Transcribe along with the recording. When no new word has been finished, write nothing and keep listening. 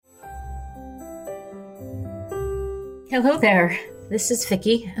Hello there. This is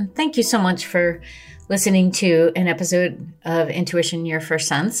Vicki, and thank you so much for listening to an episode of Intuition Your First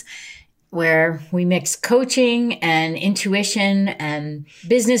Sense, where we mix coaching and intuition and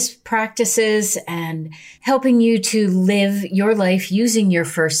business practices and helping you to live your life using your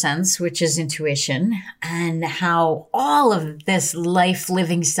first sense, which is intuition, and how all of this life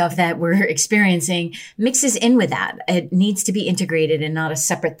living stuff that we're experiencing mixes in with that. It needs to be integrated and not a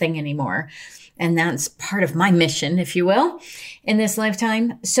separate thing anymore. And that's part of my mission, if you will, in this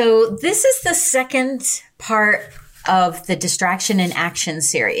lifetime. So this is the second part of the Distraction and Action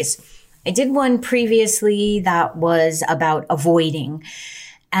series. I did one previously that was about avoiding.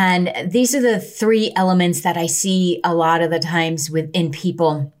 And these are the three elements that I see a lot of the times within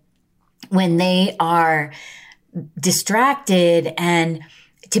people when they are distracted. And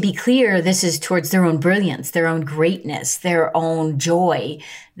to be clear, this is towards their own brilliance, their own greatness, their own joy,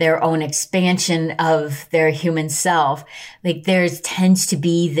 their own expansion of their human self. Like there tends to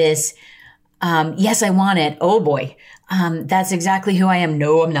be this, yes, I want it. Oh boy. That's exactly who I am.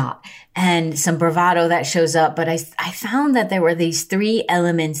 No, I'm not. And some bravado that shows up. But I found that there were these three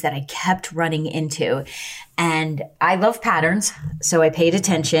elements that I kept running into. And I love patterns. So I paid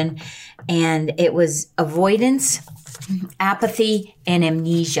attention, and it was avoidance, apathy, and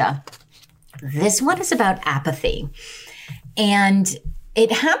amnesia. This one is about apathy. And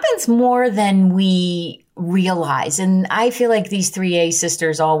it happens more than we realize. And I feel like these 3A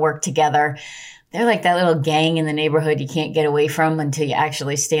sisters all work together. They're like that little gang in the neighborhood you can't get away from until you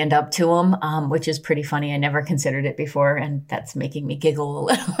actually stand up to them, which is pretty funny. I never considered it before, and that's making me giggle a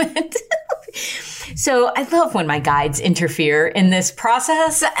little bit. So I love when my guides interfere in this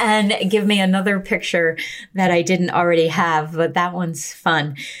process and give me another picture that I didn't already have, but that one's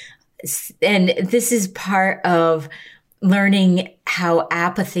fun. And this is part of learning how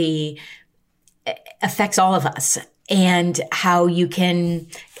apathy affects all of us and how you can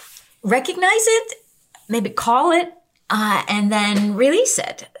recognize it, maybe call it, and then release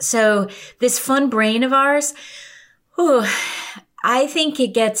it. So this fun brain of ours, I think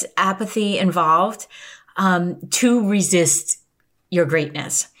it gets apathy involved to resist your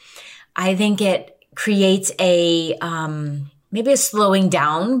greatness. I think it creates a maybe a slowing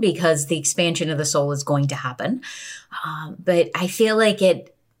down because the expansion of the soul is going to happen. But I feel like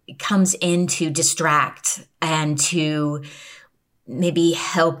it comes in to distract and to maybe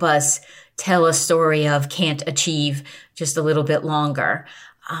help us tell a story of can't achieve just a little bit longer.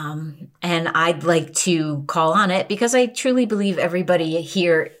 And I'd like to call on it because I truly believe everybody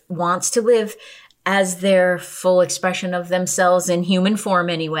here wants to live as their full expression of themselves in human form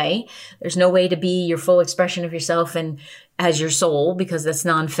anyway. There's no way to be your full expression of yourself and as your soul because that's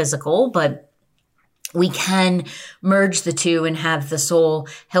non-physical, but we can merge the two and have the soul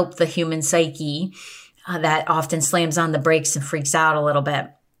help the human psyche that often slams on the brakes and freaks out a little bit.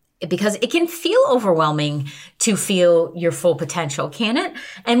 Because it can feel overwhelming to feel your full potential, can it?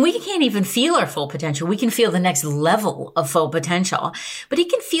 And we can't even feel our full potential. We can feel the next level of full potential, but it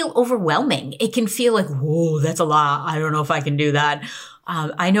can feel overwhelming. It can feel like, whoa, that's a lot. I don't know if I can do that.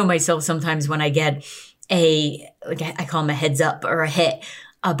 I know myself sometimes when I get I call them a heads up or a hit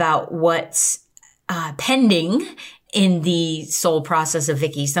about what's pending in the soul process of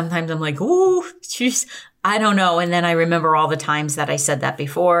Vicki. Sometimes I'm like, oh, jeez, I don't know. And then I remember all the times that I said that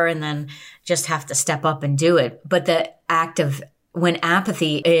before and then just have to step up and do it. But the act of when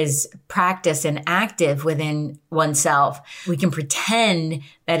apathy is practiced and active within oneself, we can pretend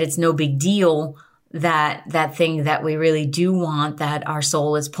that it's no big deal, that thing that we really do want, that our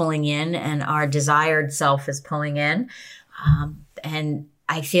soul is pulling in and our desired self is pulling in. And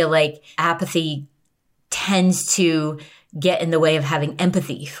I feel like apathy tends to get in the way of having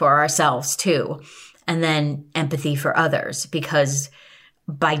empathy for ourselves too. And then empathy for others, because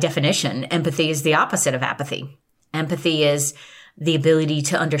by definition, empathy is the opposite of apathy. Empathy is the ability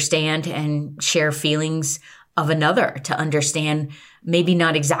to understand and share feelings of another, to understand maybe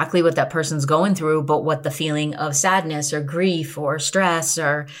not exactly what that person's going through, but what the feeling of sadness or grief or stress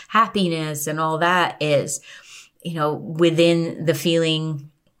or happiness and all that is, within the feeling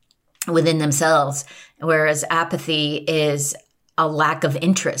within themselves. Whereas apathy is a lack of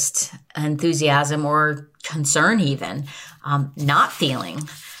interest, enthusiasm, or concern even, not feeling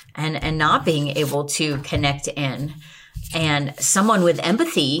and not being able to connect in. And someone with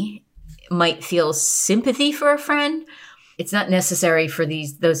empathy might feel sympathy for a friend. It's not necessary for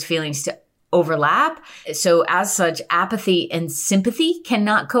those feelings to overlap. So as such, apathy and sympathy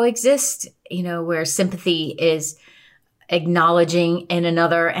cannot coexist, where sympathy is acknowledging in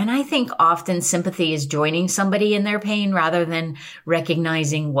another. And I think often sympathy is joining somebody in their pain rather than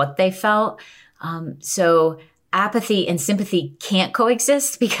recognizing what they felt. So apathy and sympathy can't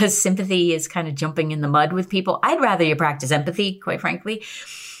coexist because sympathy is kind of jumping in the mud with people. I'd rather you practice empathy, quite frankly.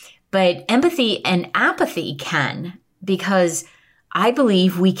 But empathy and apathy can, because I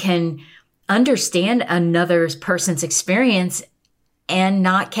believe we can understand another person's experience and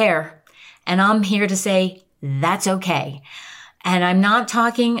not care. And I'm here to say that's okay. And I'm not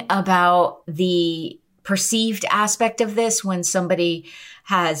talking about the perceived aspect of this when somebody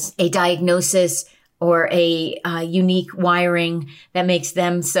has a diagnosis or a unique wiring that makes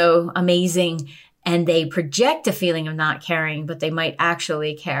them so amazing and they project a feeling of not caring, but they might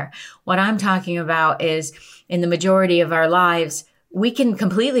actually care. What I'm talking about is in the majority of our lives, we can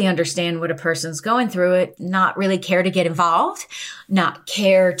completely understand what a person's going through it, not really care to get involved, not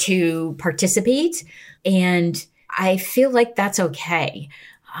care to participate. And I feel like that's okay.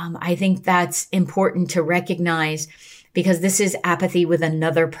 I think that's important to recognize because this is apathy with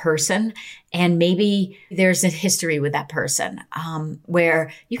another person. And maybe there's a history with that person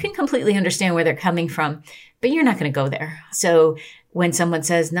where you can completely understand where they're coming from, but you're not going to go there. So when someone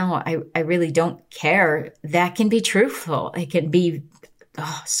says, no, I really don't care, that can be truthful. It can be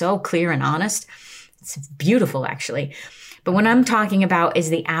so clear and honest. It's beautiful, actually. But what I'm talking about is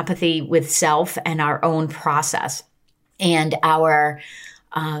the apathy with self and our own process and our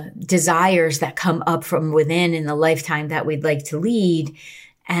desires that come up from within in the lifetime that we'd like to lead.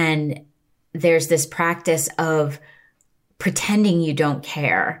 And there's this practice of pretending you don't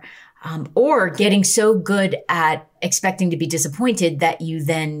care, or getting so good at expecting to be disappointed that you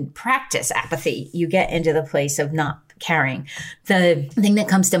then practice apathy. You get into the place of not caring. The thing that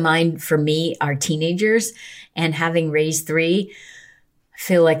comes to mind for me are teenagers, and having raised 3, I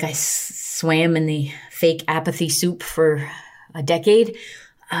feel like I swam in the fake apathy soup for a decade.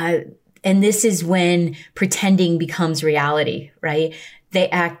 And this is when pretending becomes reality, right?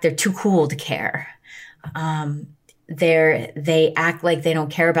 They're too cool to care. They act like they don't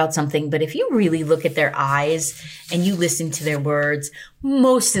care about something, but if you really look at their eyes and you listen to their words,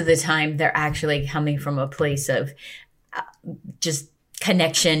 most of the time they're actually coming from a place of just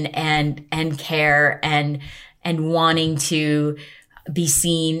connection and care and wanting to be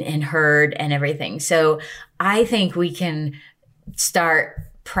seen and heard and everything. So I think we can start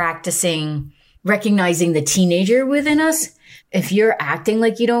practicing recognizing the teenager within us. If you're acting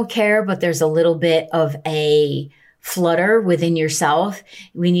like you don't care, but there's a little bit of a flutter within yourself,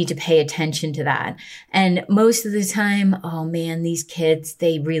 we need to pay attention to that. And most of the time, oh man, these kids,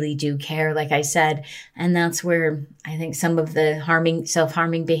 they really do care, like I said. And that's where I think some of the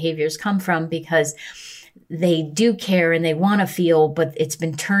self-harming behaviors come from, because they do care and they want to feel, but it's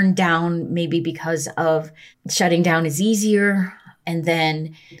been turned down maybe because of shutting down is easier. And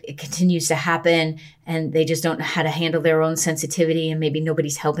then it continues to happen and they just don't know how to handle their own sensitivity. And maybe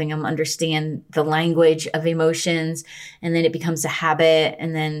nobody's helping them understand the language of emotions. And then it becomes a habit.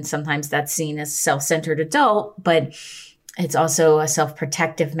 And then sometimes that's seen as self-centered adult, but it's also a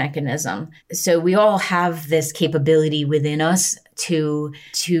self-protective mechanism. So we all have this capability within us to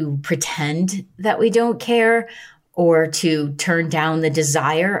pretend that we don't care, or to turn down the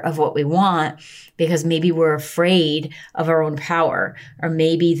desire of what we want because maybe we're afraid of our own power, or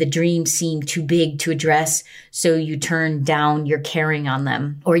maybe the dreams seem too big to address. So you turn down your caring on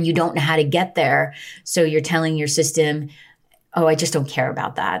them, or you don't know how to get there. So you're telling your system, oh, I just don't care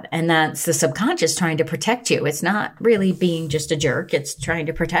about that. And that's the subconscious trying to protect you. It's not really being just a jerk. It's trying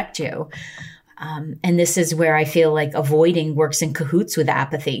to protect you. And this is where I feel like avoiding works in cahoots with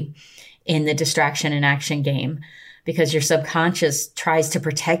apathy in the distraction and action game, because your subconscious tries to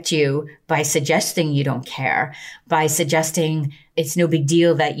protect you by suggesting you don't care, by suggesting it's no big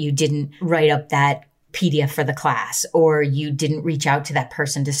deal that you didn't write up that PDF for the class, or you didn't reach out to that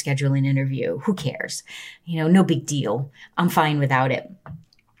person to schedule an interview. Who cares? No big deal. I'm fine without it.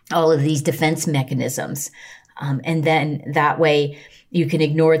 All of these defense mechanisms. And then that way you can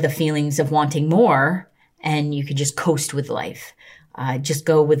ignore the feelings of wanting more and you could just coast with life. Just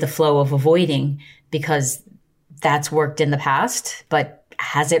go with the flow of avoiding, because that's worked in the past, but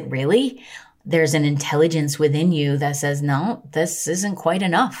has it really? There's an intelligence within you that says, no, this isn't quite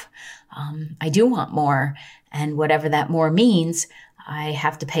enough. I do want more. And whatever that more means, I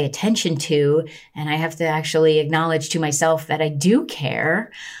have to pay attention to, and I have to actually acknowledge to myself that I do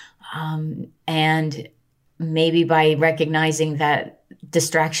care. And maybe by recognizing that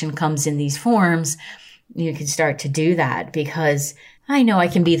distraction comes in these forms, you can start to do that, because I know I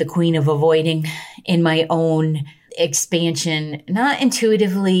can be the queen of avoiding in my own expansion, not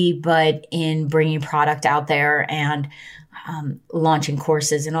intuitively, but in bringing product out there and launching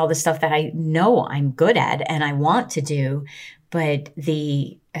courses and all the stuff that I know I'm good at and I want to do. but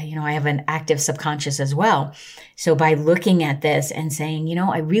I have an active subconscious as well. So by looking at this and saying,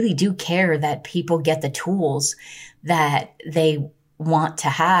 I really do care that people get the tools that they want to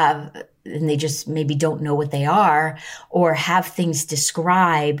have, and they just maybe don't know what they are, or have things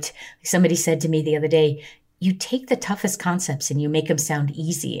described. Somebody said to me the other day, you take the toughest concepts and you make them sound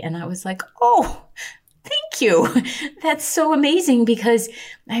easy. And I was like, oh, thank you. That's so amazing, because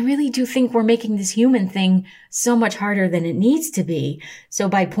I really do think we're making this human thing so much harder than it needs to be. So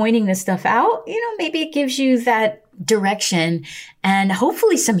by pointing this stuff out, maybe it gives you that direction and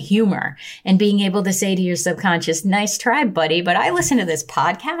hopefully some humor, and being able to say to your subconscious, nice try, buddy, but I listen to this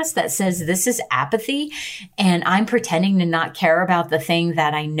podcast that says this is apathy, and I'm pretending to not care about the thing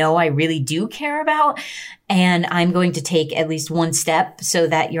that I know I really do care about. And I'm going to take at least one step so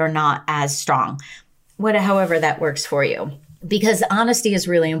that you're not as strong. However that works for you, because honesty is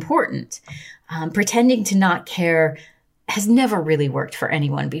really important. Pretending to not care has never really worked for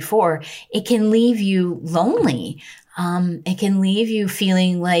anyone before. It can leave you lonely. It can leave you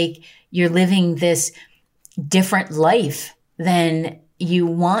feeling like you're living this different life than you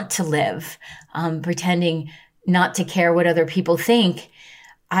want to live, pretending not to care what other people think.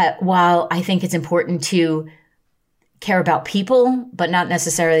 While I think it's important to care about people, but not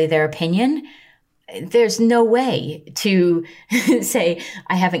necessarily their opinion, there's no way to say,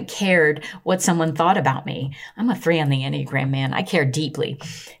 I haven't cared what someone thought about me. I'm a 3 on the Enneagram, man. I care deeply.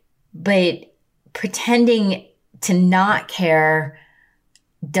 But pretending to not care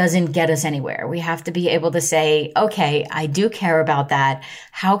doesn't get us anywhere. We have to be able to say, okay, I do care about that.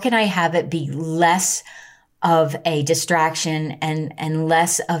 How can I have it be less of a distraction and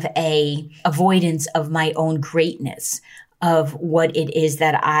less of a avoidance of my own greatness, of what it is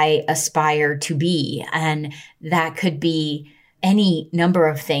that I aspire to be? And that could be any number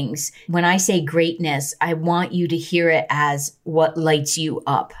of things. When I say greatness, I want you to hear it as what lights you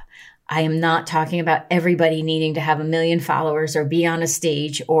up. I am not talking about everybody needing to have 1 million followers or be on a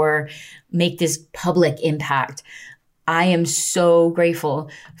stage or make this public impact. I am so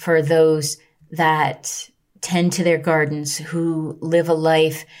grateful for those that tend to their gardens, who live a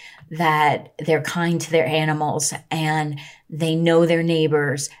life that they're kind to their animals and they know their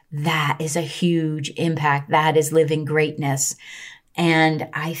neighbors. That is a huge impact. That is living greatness. And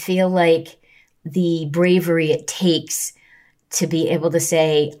I feel like the bravery it takes to be able to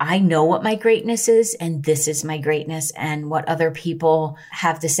say, I know what my greatness is, and this is my greatness, and what other people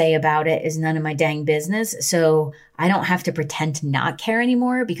have to say about it is none of my dang business. So I don't have to pretend to not care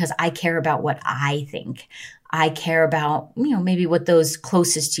anymore, because I care about what I think. I care about, maybe what those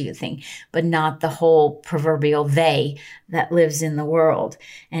closest to you think, but not the whole proverbial they that lives in the world.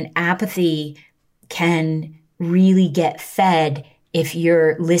 And apathy can really get fed if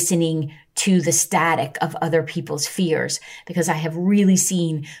you're listening to the static of other people's fears, because I have really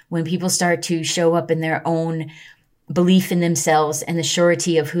seen when people start to show up in their own belief in themselves and the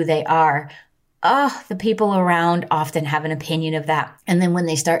surety of who they are, the people around often have an opinion of that. And then when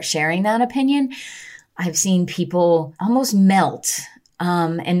they start sharing that opinion, I've seen people almost melt,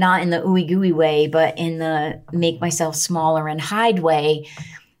 and not in the ooey gooey way, but in the make myself smaller and hide way,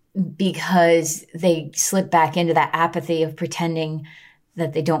 because they slip back into that apathy of pretending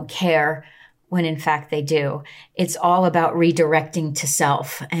that they don't care when in fact they do. It's all about redirecting to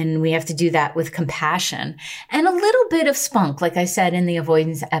self. And we have to do that with compassion and a little bit of spunk. Like I said in the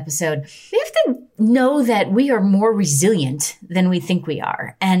avoidance episode, we have to know that we are more resilient than we think we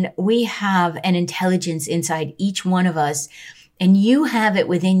are. And we have an intelligence inside each one of us. And you have it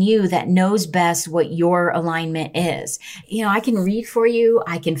within you that knows best what your alignment is. I can read for you.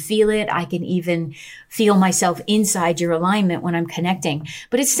 I can feel it. I can even feel myself inside your alignment when I'm connecting.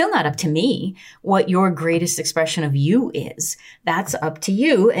 But it's still not up to me what your greatest expression of you is. That's up to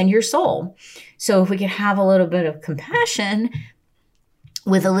you and your soul. So if we could have a little bit of compassion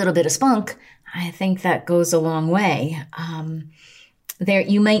with a little bit of spunk, I think that goes a long way.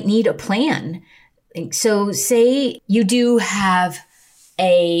 You might need a plan. So say you do have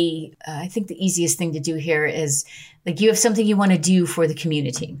I think the easiest thing to do here is like you have something you want to do for the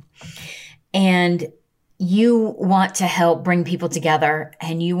community and you want to help bring people together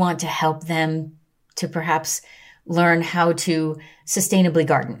and you want to help them to perhaps learn how to sustainably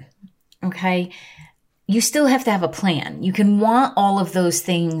garden. Okay. You still have to have a plan. You can want all of those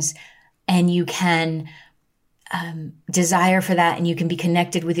things and you can desire for that, and you can be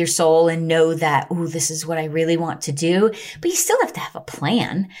connected with your soul and know that, this is what I really want to do, but you still have to have a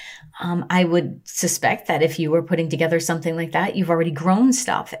plan. I would suspect that if you were putting together something like that, you've already grown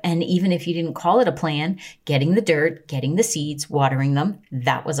stuff. And even if you didn't call it a plan, getting the dirt, getting the seeds, watering them,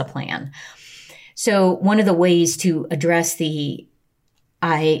 that was a plan. So one of the ways to address the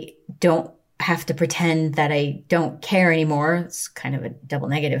I don't have to pretend that I don't care anymore, it's kind of a double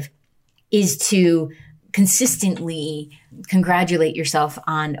negative, is to consistently congratulate yourself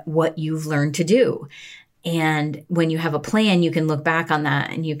on what you've learned to do. And when you have a plan, you can look back on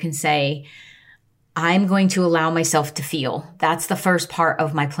that and you can say, I'm going to allow myself to feel. That's the first part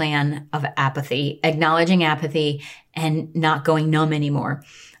of my plan of apathy, acknowledging apathy and not going numb anymore.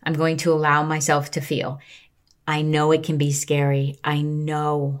 I'm going to allow myself to feel. I know it can be scary. I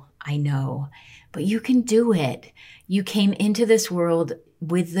know, but you can do it. You came into this world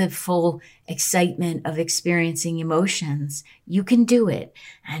with the full excitement of experiencing emotions. You can do it.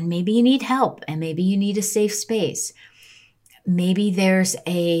 And maybe you need help, and maybe you need a safe space. Maybe there's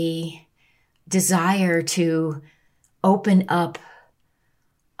a desire to open up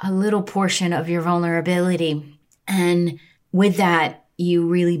a little portion of your vulnerability. And with that, you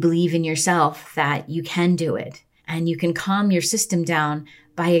really believe in yourself that you can do it. And you can calm your system down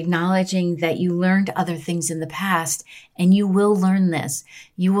by acknowledging that you learned other things in the past, and you will learn this.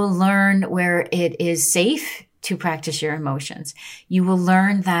 You will learn where it is safe to practice your emotions. You will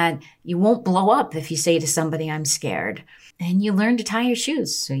learn that you won't blow up if you say to somebody, I'm scared. And you learn to tie your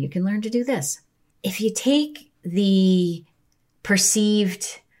shoes so you can learn to do this. If you take the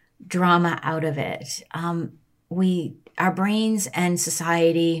perceived drama out of it, our brains and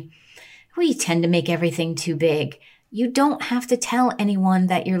society, we tend to make everything too big. You don't have to tell anyone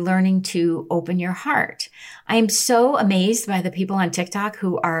that you're learning to open your heart. I am so amazed by the people on TikTok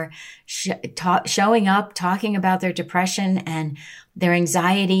who are showing up, talking about their depression and their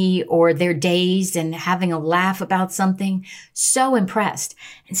anxiety or their days and having a laugh about something. So impressed.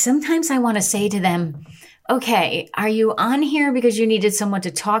 And sometimes I want to say to them, okay, are you on here because you needed someone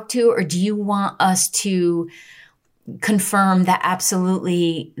to talk to, or do you want us to confirm that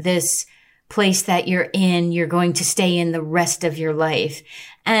absolutely this place that you're in, you're going to stay in the rest of your life?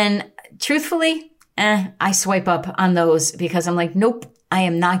 And truthfully, I swipe up on those because I'm like, nope, I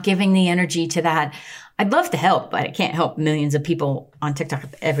am not giving the energy to that. I'd love to help, but I can't help millions of people on TikTok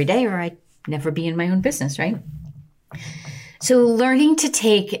every day, or I'd never be in my own business, right? So learning to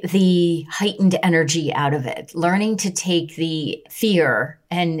take the heightened energy out of it, learning to take the fear,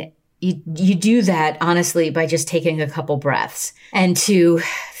 and you do that honestly by just taking a couple breaths and to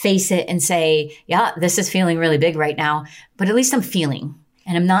face it and say, yeah, this is feeling really big right now, but at least I'm feeling,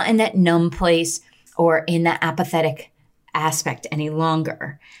 and I'm not in that numb place or in that apathetic aspect any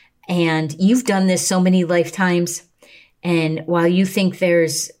longer. And you've done this so many lifetimes. And while you think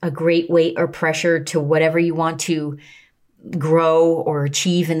there's a great weight or pressure to whatever you want to grow or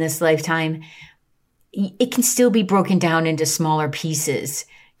achieve in this lifetime, it can still be broken down into smaller pieces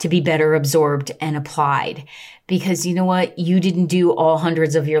to be better absorbed and applied. Because you know what? You didn't do all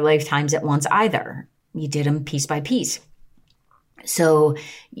hundreds of your lifetimes at once either. You did them piece by piece. So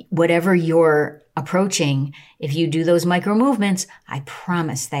whatever you're approaching, if you do those micro movements, I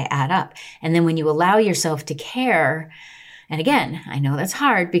promise they add up. And then when you allow yourself to care, and again, I know that's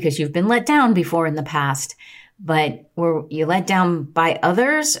hard because you've been let down before in the past, but were you let down by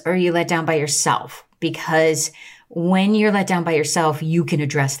others or you let down by yourself? Because when you're let down by yourself, you can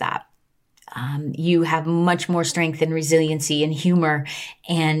address that. You have much more strength and resiliency and humor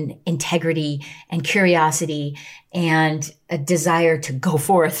and integrity and curiosity and a desire to go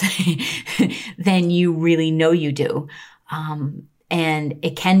forth than you really know you do. And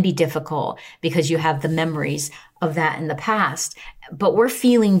it can be difficult because you have the memories of that in the past, but we're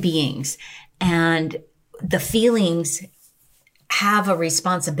feeling beings, and the feelings have a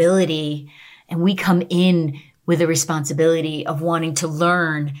responsibility, and we come in with a responsibility of wanting to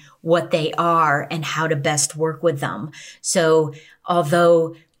learn what they are and how to best work with them. So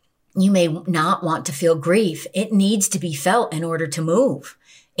although you may not want to feel grief, it needs to be felt in order to move.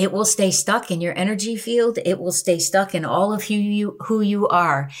 It will stay stuck in your energy field. It will stay stuck in all of who you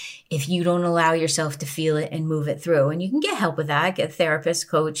are if you don't allow yourself to feel it and move it through. And you can get help with that. Get a therapist,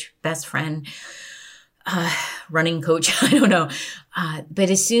 coach, best friend, running coach. I don't know. But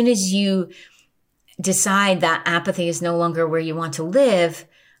as soon as you decide that apathy is no longer where you want to live,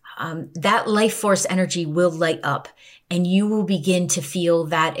 that life force energy will light up, and you will begin to feel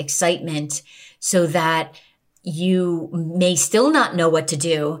that excitement, so that you may still not know what to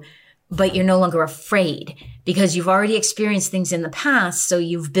do, but you're no longer afraid because you've already experienced things in the past. So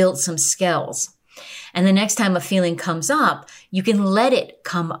you've built some skills. And the next time a feeling comes up, you can let it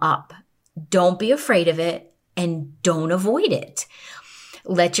come up. Don't be afraid of it, and don't avoid it.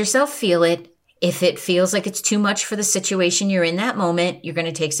 Let yourself feel it. If it feels like it's too much for the situation you're in that moment, you're going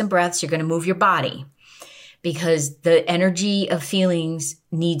to take some breaths. You're going to move your body. because the energy of feelings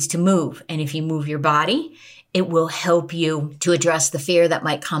needs to move. And if you move your body, it will help you to address the fear that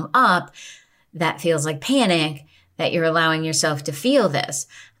might come up that feels like panic, that you're allowing yourself to feel this.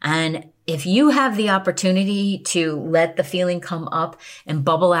 And if you have the opportunity to let the feeling come up and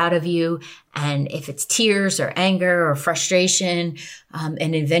bubble out of you, and if it's tears or anger or frustration,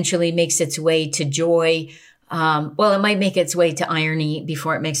 and eventually makes its way to joy, well, it might make its way to irony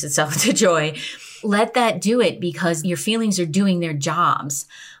before it makes itself to joy. Let that do it, because your feelings are doing their jobs.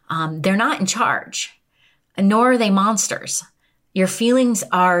 They're not in charge, nor are they monsters. Your feelings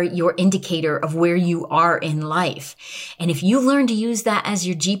are your indicator of where you are in life. And if you learn to use that as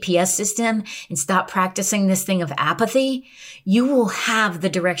your GPS system and stop practicing this thing of apathy, you will have the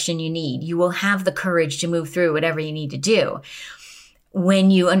direction you need. You will have the courage to move through whatever you need to do.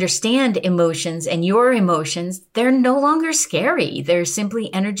 When you understand emotions and your emotions, they're no longer scary. They're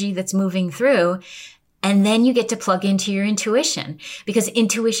simply energy that's moving through. And then you get to plug into your intuition, because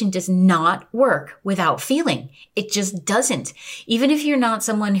intuition does not work without feeling. It just doesn't. Even if you're not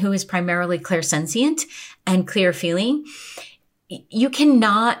someone who is primarily clairsentient and clear feeling, you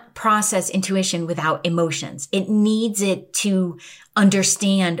cannot process intuition without emotions. It needs it to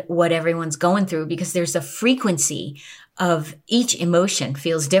understand what everyone's going through, because there's a frequency of each emotion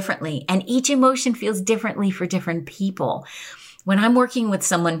feels differently, and each emotion feels differently for different people. When I'm working with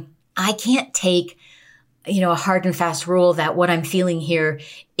someone, I can't take a hard and fast rule that what I'm feeling here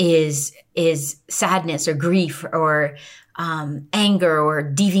is sadness or grief or anger or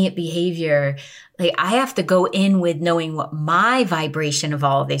deviant behavior. Like, I have to go in with knowing what my vibration of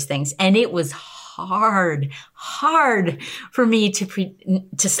all of these things. And it was hard for me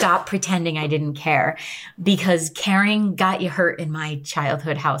to stop pretending I didn't care, because caring got you hurt in my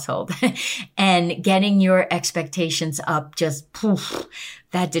childhood household. And getting your expectations up, just poof,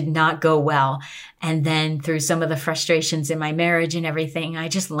 that did not go well. And then through some of the frustrations in my marriage and everything, I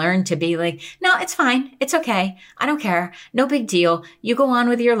just learned to be like, no, it's fine. It's okay. I don't care. No big deal. You go on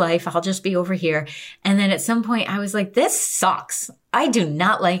with your life. I'll just be over here. And then at some point I was like, this sucks. I do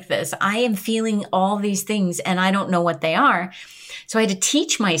not like this. I am feeling all these things and I don't know what they are. So I had to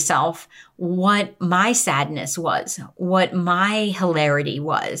teach myself what my sadness was, what my hilarity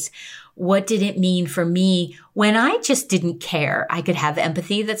was. What did it mean for me when I just didn't care? I could have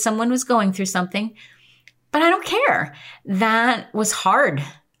empathy that someone was going through something, but I don't care. That was hard.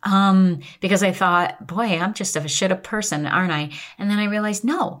 Because I thought, boy, I'm just a shit up person, aren't I? And then I realized,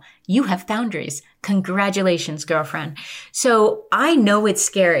 no, you have boundaries. Congratulations, girlfriend. So I know it's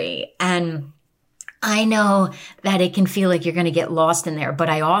scary, and I know that it can feel like you're going to get lost in there, but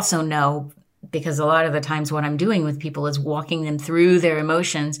I also know, because a lot of the times what I'm doing with people is walking them through their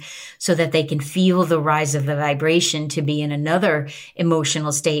emotions so that they can feel the rise of the vibration to be in another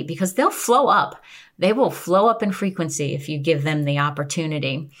emotional state, because they'll flow up. They will flow up in frequency if you give them the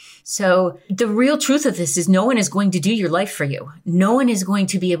opportunity. So the real truth of this is no one is going to do your life for you. No one is going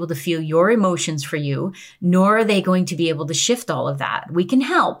to be able to feel your emotions for you, nor are they going to be able to shift all of that. We can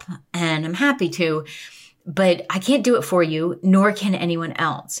help, and I'm happy to, but I can't do it for you, nor can anyone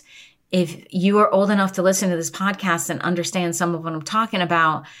else. If you are old enough to listen to this podcast and understand some of what I'm talking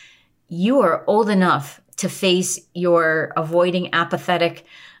about, you are old enough to face your avoiding, apathetic,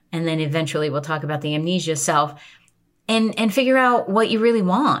 and then eventually we'll talk about the amnesia self, and figure out what you really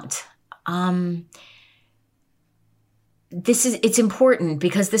want. It's important,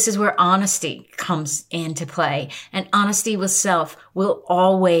 because this is where honesty comes into play, and honesty with self will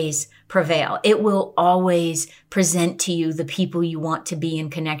always prevail. It will always present to you the people you want to be in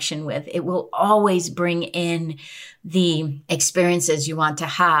connection with. It will always bring in the experiences you want to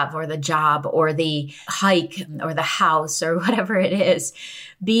have, or the job, or the hike, or the house, or whatever it is.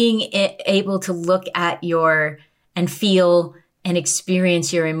 Being able to look at and feel and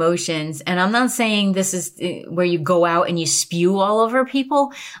experience your emotions. And I'm not saying this is where you go out and you spew all over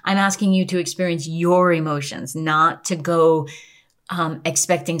people. I'm asking you to experience your emotions, not to go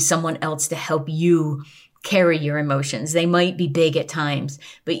expecting someone else to help you carry your emotions. They might be big at times,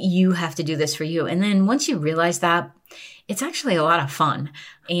 but you have to do this for you. And then once you realize that, it's actually a lot of fun.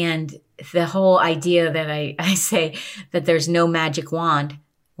 And the whole idea that I say that there's no magic wand,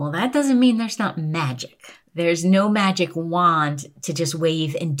 well, that doesn't mean there's not magic. There's no magic wand to just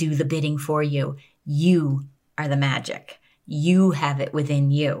wave and do the bidding for you. You are the magic. You have it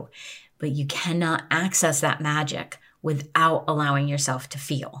within you, but you cannot access that magic without allowing yourself to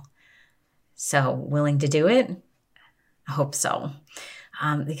feel. So, willing to do it? I hope so.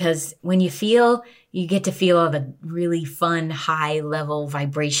 Because when you feel, you get to feel all the really fun, high level,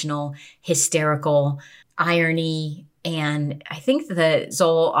 vibrational, hysterical irony. And I think that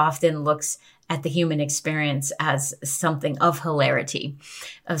Zoll often looks at the human experience as something of hilarity,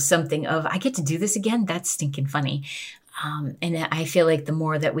 of something of, I get to do this again? That's stinking funny. And I feel like the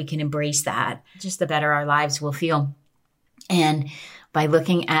more that we can embrace that, just the better our lives will feel. And by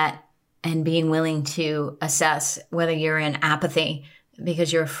looking at and being willing to assess whether you're in apathy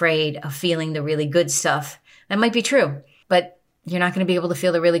because you're afraid of feeling the really good stuff, that might be true, but you're not going to be able to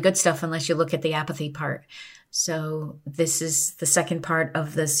feel the really good stuff unless you look at the apathy part. So this is the second part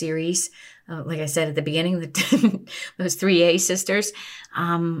of the series. Like I said at the beginning, those 3A sisters.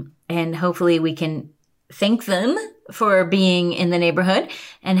 And hopefully we can thank them for being in the neighborhood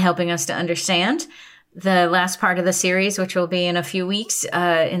and helping us to understand the last part of the series, which will be in a few weeks,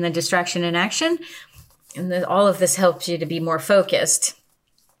 in the distraction and action. And all of this helps you to be more focused.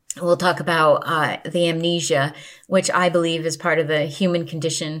 We'll talk about the amnesia, which I believe is part of the human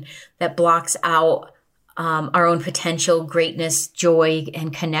condition that blocks out our own potential, greatness, joy,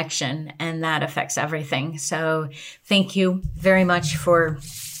 and connection. And that affects everything. So thank you very much for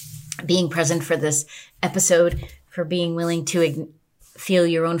being present for this episode, for being willing to feel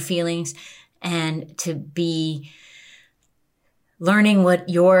your own feelings and to be learning what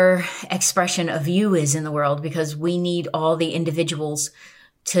your expression of you is in the world, because we need all the individuals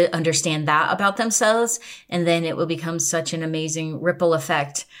to understand that about themselves. And then it will become such an amazing ripple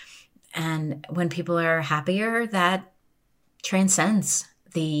effect. And when people are happier, that transcends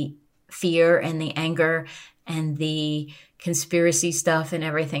the fear and the anger and the conspiracy stuff and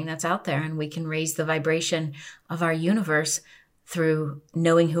everything that's out there. And we can raise the vibration of our universe through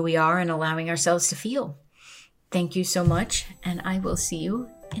knowing who we are and allowing ourselves to feel. Thank you so much. And I will see you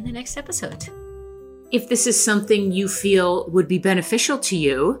in the next episode. If this is something you feel would be beneficial to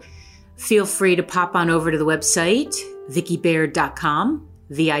you, feel free to pop on over to the website, VickiBaird.com,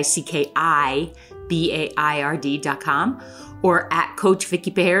 VICKIBAIRD.com, or at Coach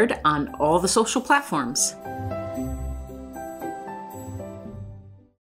Vicki Baird on all the social platforms.